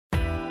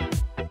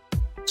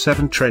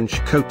7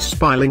 Trench Coats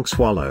by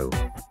Lingswallow.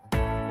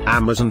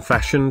 Amazon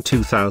Fashion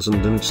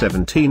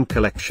 2017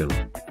 collection.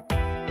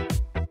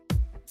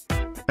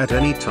 At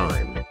any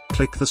time,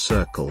 click the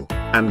circle,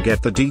 and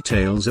get the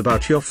details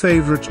about your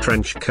favorite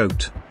trench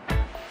coat.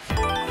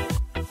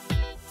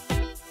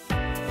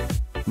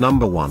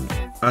 Number 1.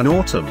 An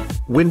Autumn,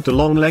 Winter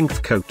Long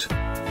Length Coat.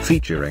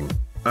 Featuring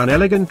an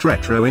elegant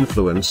retro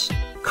influence,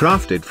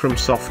 crafted from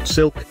soft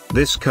silk.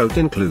 This coat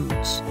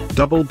includes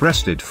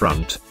double-breasted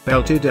front,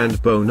 belted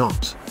and bow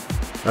knot.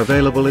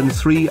 Available in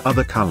 3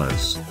 other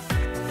colors.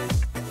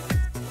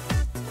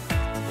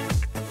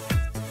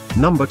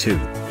 Number 2.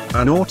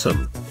 An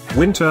Autumn,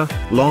 Winter,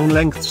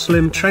 Long-Length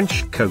Slim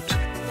Trench Coat.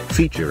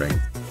 Featuring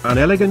an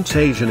elegant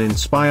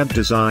Asian-inspired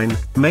design,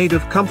 made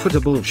of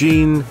comfortable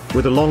jean,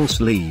 with long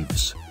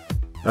sleeves.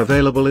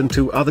 Available in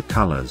 2 other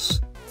colors.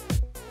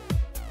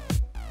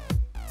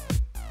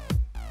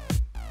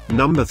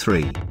 Number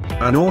 3.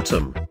 An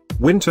Autumn,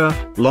 Winter,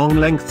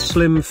 Long-Length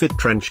Slim Fit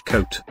Trench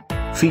Coat.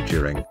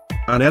 Featuring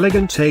an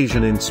elegant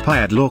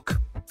Asian-inspired look,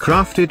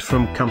 crafted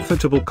from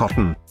comfortable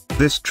cotton.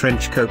 This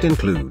trench coat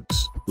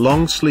includes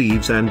long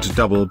sleeves and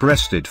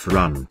double-breasted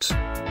front.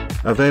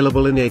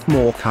 Available in 8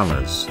 more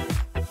colors.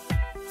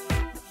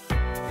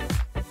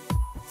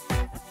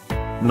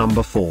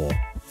 Number 4.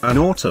 An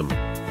Autumn,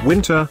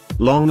 Winter,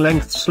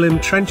 Long-Length Slim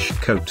Trench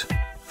Coat.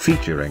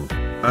 Featuring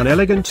an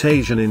elegant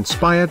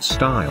Asian-inspired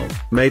style,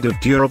 made of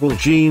durable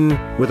jean,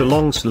 with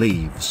long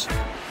sleeves.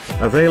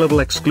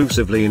 Available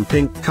exclusively in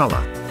pink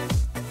color.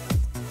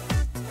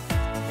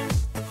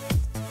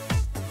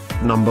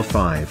 Number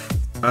 5.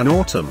 An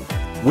Autumn,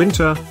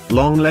 Winter,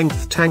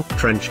 Long-Length Tank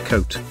Trench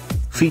Coat.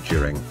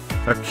 Featuring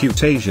a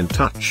cute Asian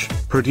touch,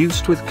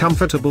 produced with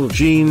comfortable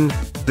jean.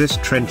 This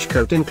trench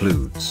coat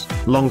includes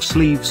long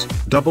sleeves,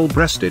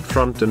 double-breasted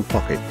front and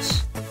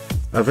pockets.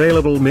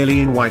 Available merely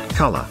in white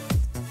color.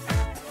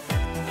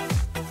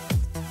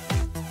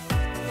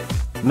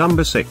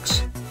 Number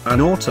 6.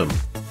 An Autumn,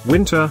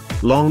 Winter,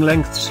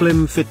 Long-Length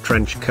Slim Fit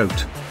Trench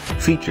Coat.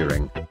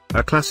 Featuring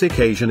a classic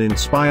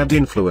Asian-inspired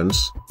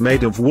influence,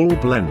 made of wool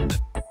blend.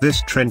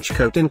 This trench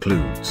coat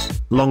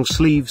includes long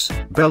sleeves,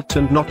 belt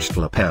and notched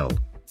lapel.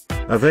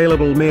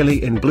 Available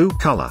merely in blue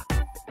color.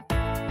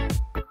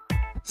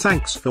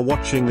 Thanks for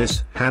watching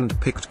this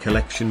hand-picked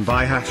collection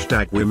by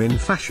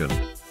 #WomenFashion.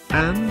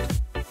 And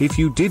if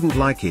you didn't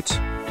like it,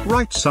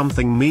 write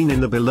something mean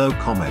in the below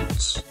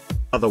comments.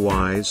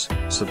 Otherwise,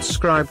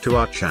 subscribe to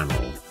our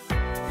channel.